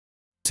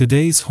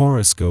Today's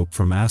horoscope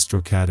from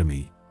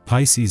Astrocademy,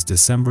 Pisces,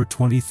 December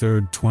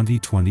 23,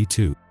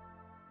 2022.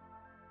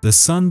 The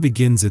Sun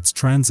begins its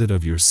transit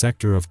of your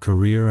sector of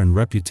career and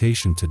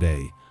reputation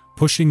today,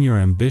 pushing your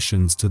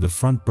ambitions to the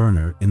front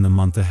burner in the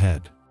month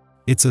ahead.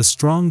 It's a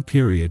strong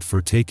period for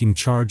taking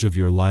charge of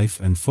your life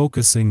and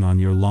focusing on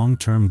your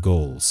long-term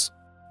goals.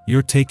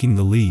 You're taking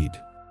the lead.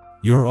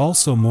 You're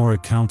also more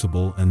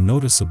accountable and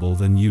noticeable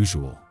than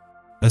usual.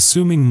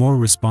 Assuming more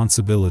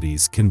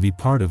responsibilities can be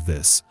part of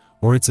this,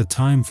 or it's a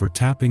time for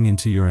tapping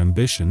into your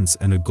ambitions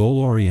and a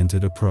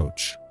goal-oriented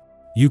approach.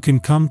 You can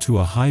come to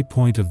a high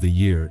point of the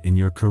year in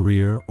your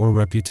career or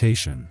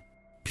reputation.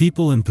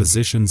 People in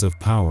positions of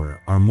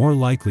power are more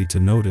likely to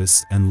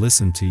notice and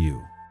listen to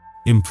you.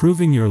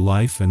 Improving your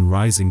life and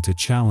rising to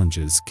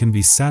challenges can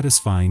be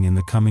satisfying in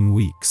the coming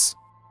weeks.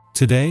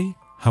 Today,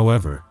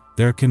 however,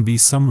 there can be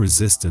some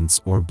resistance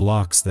or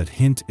blocks that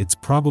hint it's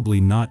probably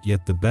not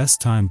yet the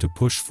best time to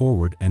push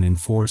forward and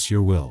enforce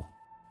your will.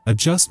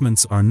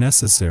 Adjustments are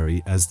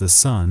necessary as the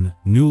Sun,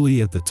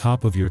 newly at the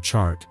top of your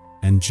chart,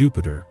 and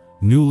Jupiter,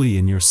 newly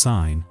in your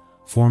sign,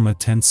 form a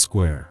tense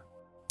square.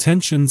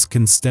 Tensions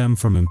can stem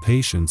from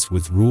impatience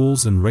with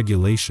rules and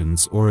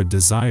regulations or a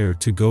desire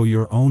to go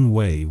your own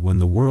way when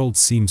the world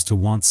seems to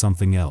want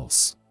something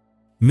else.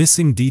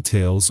 Missing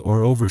details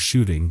or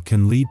overshooting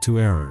can lead to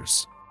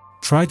errors.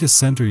 Try to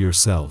center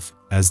yourself,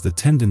 as the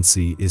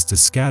tendency is to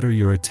scatter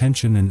your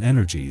attention and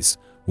energies,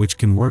 which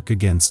can work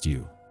against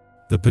you.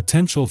 The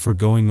potential for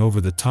going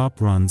over the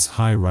top runs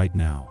high right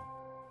now.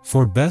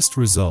 For best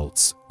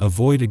results,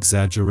 avoid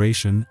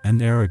exaggeration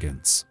and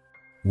arrogance.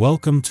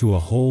 Welcome to a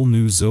whole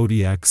new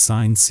zodiac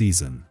sign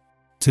season.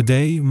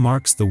 Today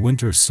marks the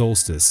winter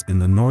solstice in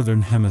the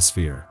northern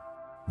hemisphere.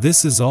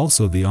 This is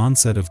also the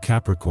onset of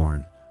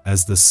Capricorn,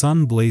 as the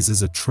Sun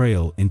blazes a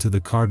trail into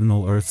the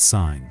cardinal Earth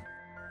sign.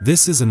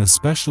 This is an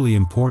especially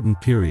important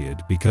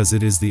period because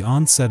it is the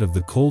onset of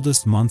the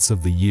coldest months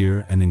of the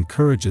year and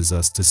encourages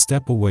us to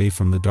step away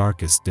from the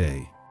darkest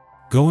day.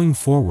 Going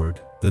forward,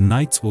 the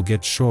nights will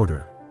get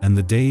shorter, and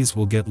the days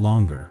will get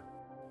longer.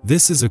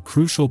 This is a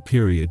crucial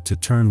period to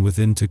turn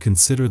within to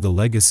consider the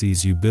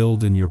legacies you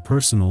build in your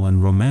personal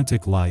and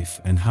romantic life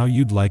and how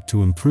you'd like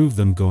to improve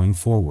them going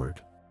forward.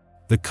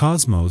 The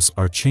cosmos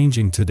are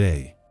changing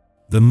today.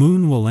 The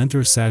Moon will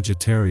enter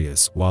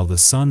Sagittarius while the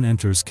Sun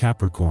enters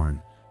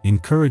Capricorn,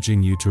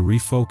 encouraging you to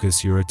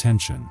refocus your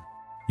attention.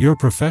 Your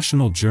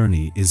professional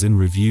journey is in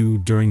review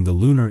during the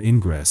lunar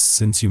ingress,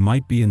 since you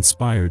might be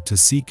inspired to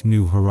seek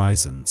new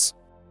horizons.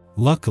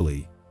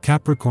 Luckily,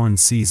 Capricorn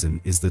season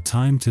is the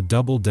time to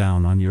double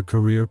down on your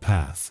career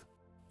path.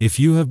 If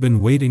you have been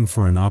waiting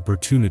for an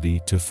opportunity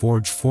to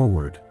forge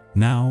forward,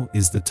 now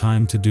is the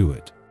time to do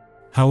it.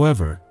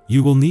 However,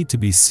 you will need to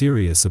be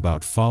serious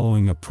about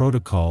following a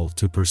protocol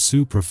to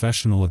pursue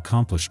professional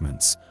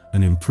accomplishments,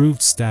 an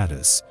improved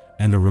status,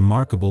 and a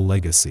remarkable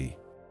legacy.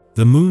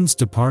 The Moon's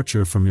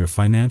departure from your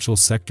financial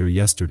sector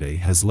yesterday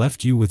has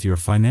left you with your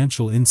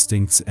financial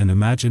instincts and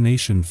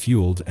imagination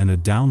fueled and a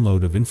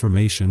download of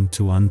information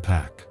to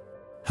unpack.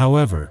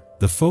 However,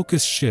 the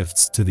focus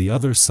shifts to the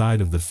other side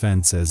of the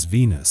fence as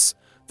Venus,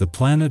 the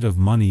planet of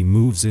money,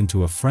 moves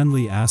into a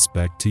friendly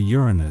aspect to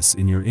Uranus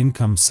in your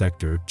income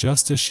sector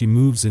just as she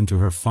moves into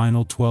her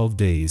final 12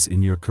 days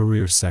in your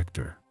career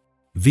sector.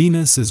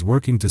 Venus is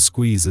working to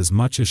squeeze as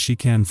much as she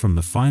can from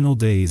the final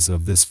days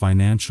of this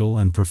financial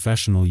and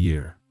professional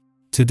year.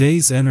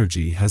 Today's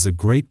energy has a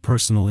great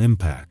personal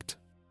impact.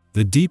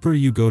 The deeper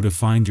you go to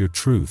find your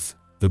truth,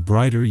 the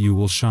brighter you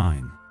will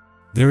shine.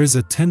 There is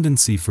a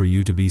tendency for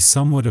you to be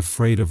somewhat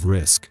afraid of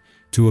risk,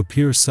 to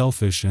appear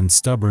selfish and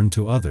stubborn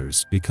to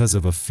others because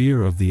of a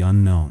fear of the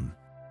unknown.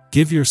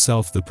 Give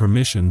yourself the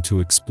permission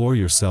to explore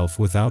yourself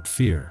without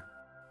fear.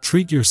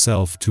 Treat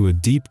yourself to a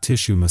deep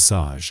tissue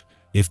massage.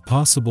 If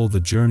possible, the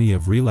journey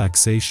of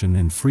relaxation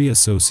and free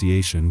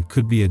association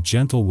could be a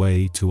gentle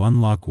way to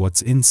unlock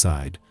what's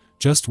inside,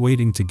 just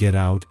waiting to get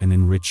out and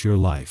enrich your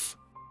life.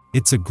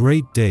 It's a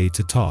great day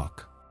to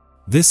talk.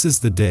 This is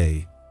the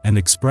day, and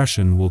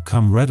expression will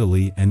come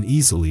readily and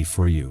easily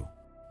for you.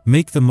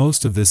 Make the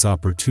most of this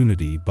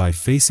opportunity by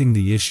facing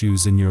the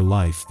issues in your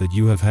life that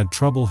you have had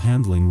trouble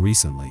handling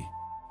recently.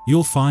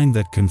 You'll find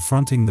that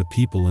confronting the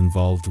people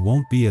involved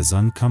won't be as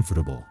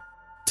uncomfortable.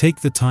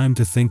 Take the time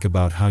to think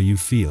about how you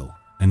feel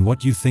and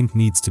what you think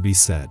needs to be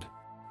said.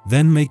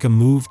 Then make a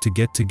move to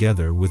get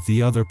together with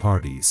the other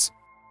parties.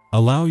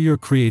 Allow your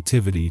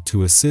creativity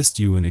to assist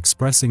you in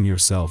expressing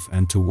yourself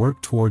and to work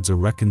towards a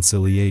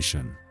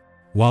reconciliation.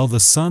 While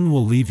the Sun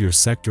will leave your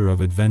sector of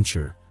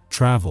adventure,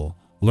 travel,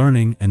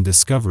 learning and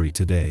discovery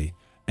today,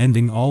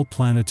 ending all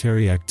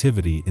planetary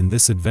activity in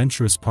this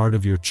adventurous part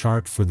of your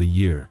chart for the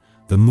year,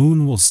 the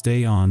Moon will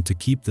stay on to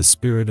keep the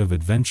spirit of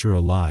adventure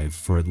alive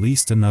for at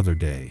least another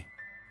day.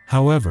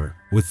 However,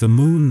 with the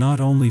Moon not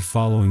only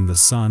following the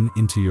Sun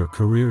into your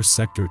career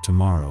sector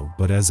tomorrow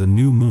but as a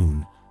new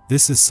moon,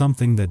 this is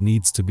something that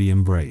needs to be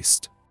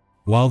embraced.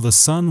 While the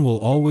Sun will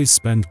always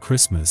spend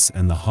Christmas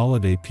and the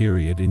holiday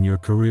period in your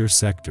career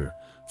sector,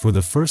 For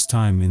the first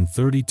time in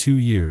 32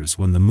 years,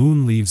 when the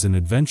moon leaves an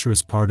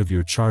adventurous part of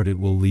your chart, it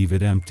will leave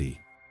it empty.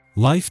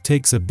 Life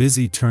takes a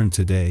busy turn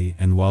today,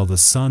 and while the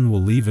sun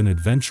will leave an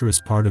adventurous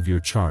part of your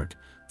chart,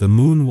 the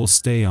moon will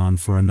stay on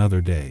for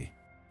another day.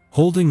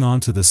 Holding on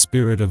to the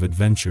spirit of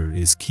adventure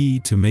is key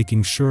to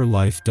making sure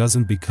life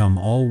doesn't become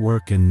all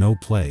work and no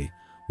play,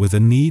 with a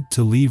need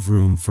to leave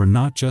room for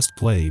not just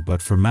play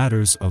but for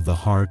matters of the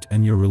heart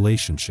and your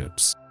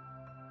relationships.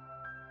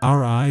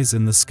 Our eyes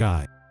in the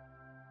sky.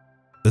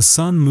 The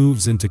sun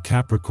moves into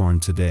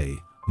Capricorn today,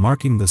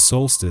 marking the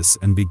solstice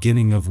and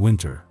beginning of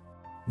winter.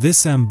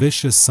 This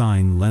ambitious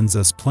sign lends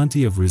us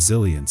plenty of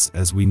resilience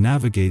as we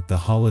navigate the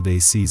holiday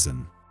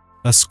season.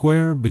 A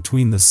square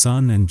between the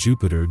Sun and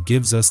Jupiter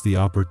gives us the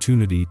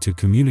opportunity to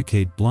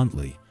communicate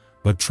bluntly,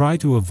 but try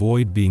to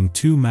avoid being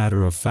too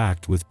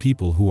matter-of-fact with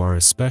people who are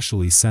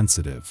especially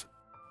sensitive.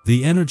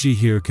 The energy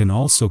here can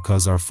also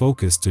cause our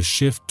focus to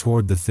shift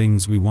toward the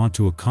things we want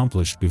to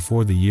accomplish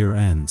before the year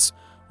ends,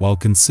 while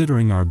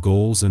considering our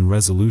goals and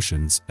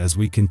resolutions as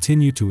we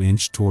continue to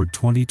inch toward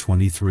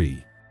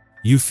 2023.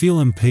 You feel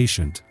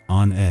impatient,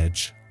 on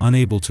edge,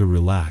 unable to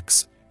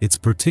relax. It's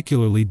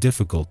particularly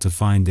difficult to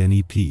find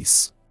any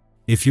peace.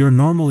 If you're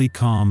normally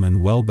calm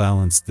and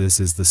well-balanced,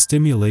 this is the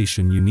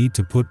stimulation you need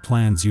to put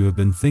plans you have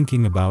been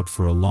thinking about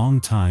for a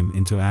long time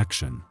into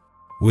action.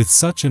 With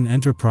such an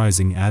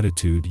enterprising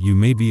attitude, you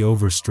may be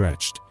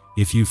overstretched.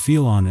 If you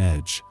feel on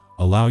edge,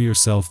 allow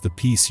yourself the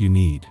peace you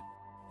need.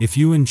 If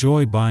you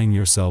enjoy buying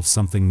yourself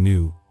something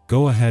new,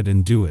 go ahead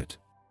and do it.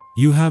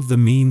 You have the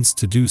means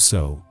to do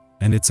so,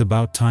 and it's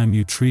about time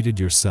you treated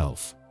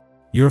yourself.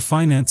 Your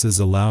finances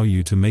allow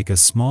you to make a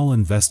small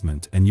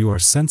investment, and you are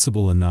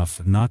sensible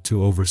enough not to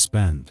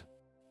overspend.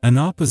 An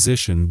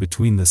opposition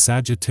between the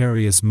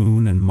Sagittarius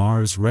moon and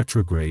Mars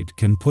retrograde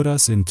can put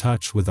us in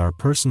touch with our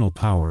personal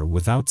power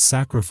without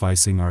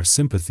sacrificing our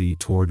sympathy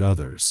toward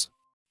others.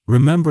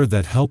 Remember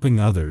that helping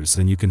others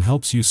and you can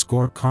helps you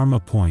score karma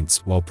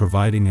points while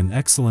providing an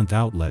excellent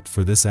outlet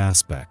for this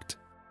aspect.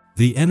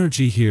 The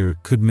energy here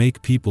could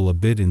make people a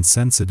bit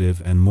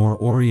insensitive and more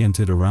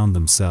oriented around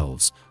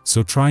themselves,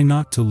 so try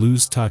not to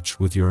lose touch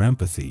with your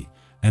empathy,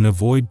 and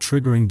avoid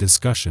triggering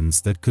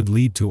discussions that could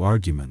lead to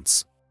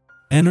arguments.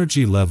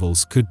 Energy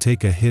levels could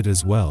take a hit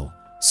as well,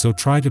 so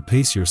try to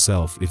pace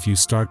yourself if you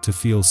start to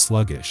feel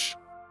sluggish.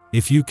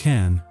 If you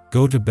can,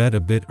 go to bed a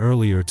bit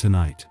earlier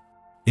tonight.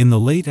 In the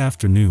late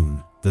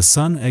afternoon, the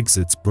sun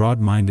exits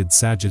broad-minded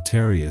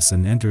Sagittarius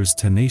and enters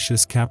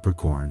tenacious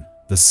Capricorn,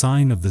 the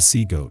sign of the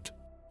sea goat.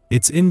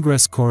 Its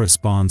ingress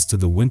corresponds to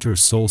the winter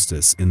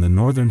solstice in the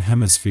northern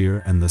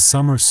hemisphere and the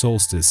summer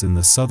solstice in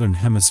the southern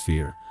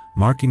hemisphere,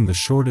 marking the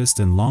shortest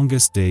and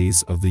longest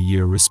days of the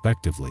year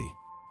respectively.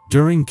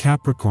 During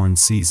Capricorn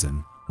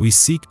season, we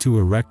seek to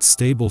erect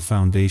stable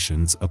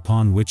foundations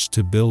upon which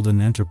to build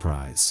an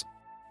enterprise.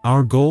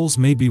 Our goals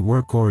may be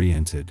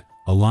work-oriented,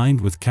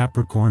 aligned with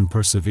Capricorn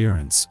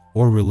perseverance,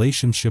 or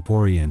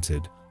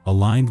relationship-oriented,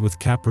 aligned with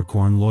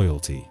Capricorn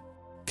loyalty.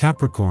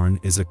 Capricorn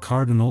is a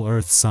cardinal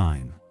earth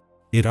sign.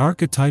 It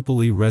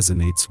archetypally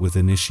resonates with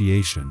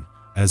initiation,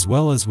 as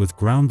well as with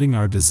grounding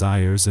our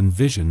desires and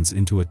visions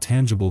into a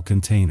tangible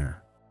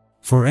container.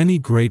 For any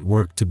great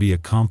work to be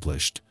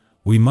accomplished,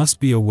 we must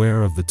be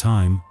aware of the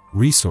time,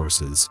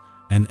 resources,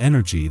 and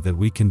energy that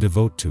we can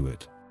devote to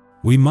it.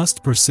 We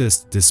must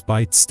persist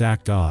despite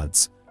stacked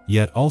odds,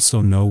 yet also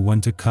know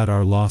when to cut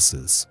our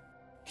losses.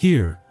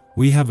 Here,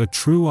 we have a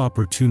true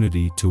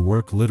opportunity to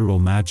work literal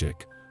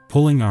magic,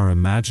 pulling our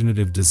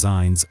imaginative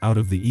designs out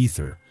of the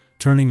ether,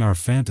 turning our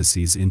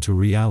fantasies into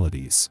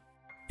realities.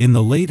 In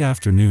the late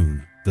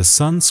afternoon, the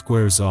sun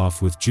squares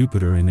off with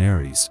Jupiter in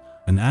Aries,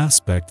 an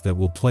aspect that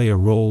will play a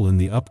role in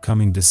the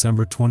upcoming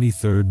December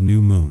 23rd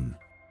new moon.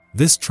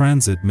 This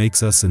transit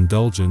makes us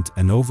indulgent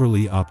and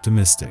overly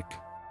optimistic.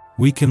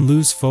 We can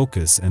lose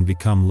focus and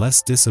become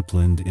less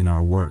disciplined in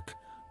our work,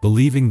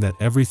 believing that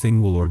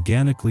everything will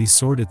organically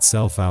sort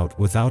itself out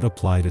without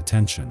applied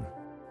attention.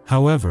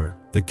 However,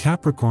 the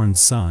Capricorn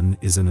sun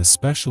is an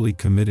especially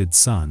committed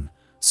sun,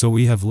 so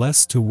we have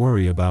less to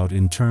worry about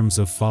in terms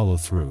of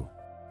follow-through.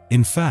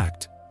 In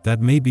fact,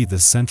 that may be the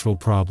central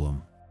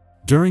problem.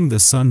 During the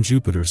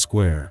Sun-Jupiter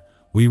square,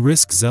 we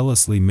risk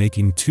zealously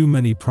making too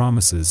many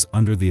promises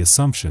under the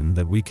assumption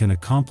that we can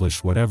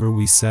accomplish whatever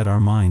we set our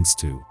minds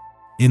to.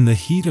 In the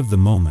heat of the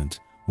moment,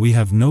 we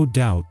have no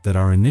doubt that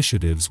our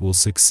initiatives will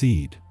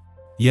succeed.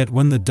 Yet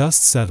when the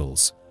dust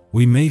settles,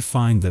 we may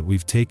find that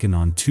we've taken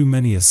on too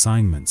many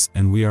assignments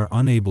and we are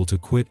unable to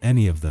quit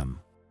any of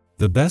them.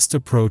 The best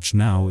approach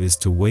now is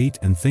to wait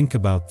and think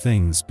about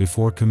things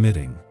before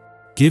committing.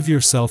 Give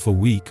yourself a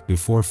week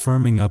before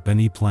firming up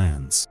any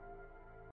plans.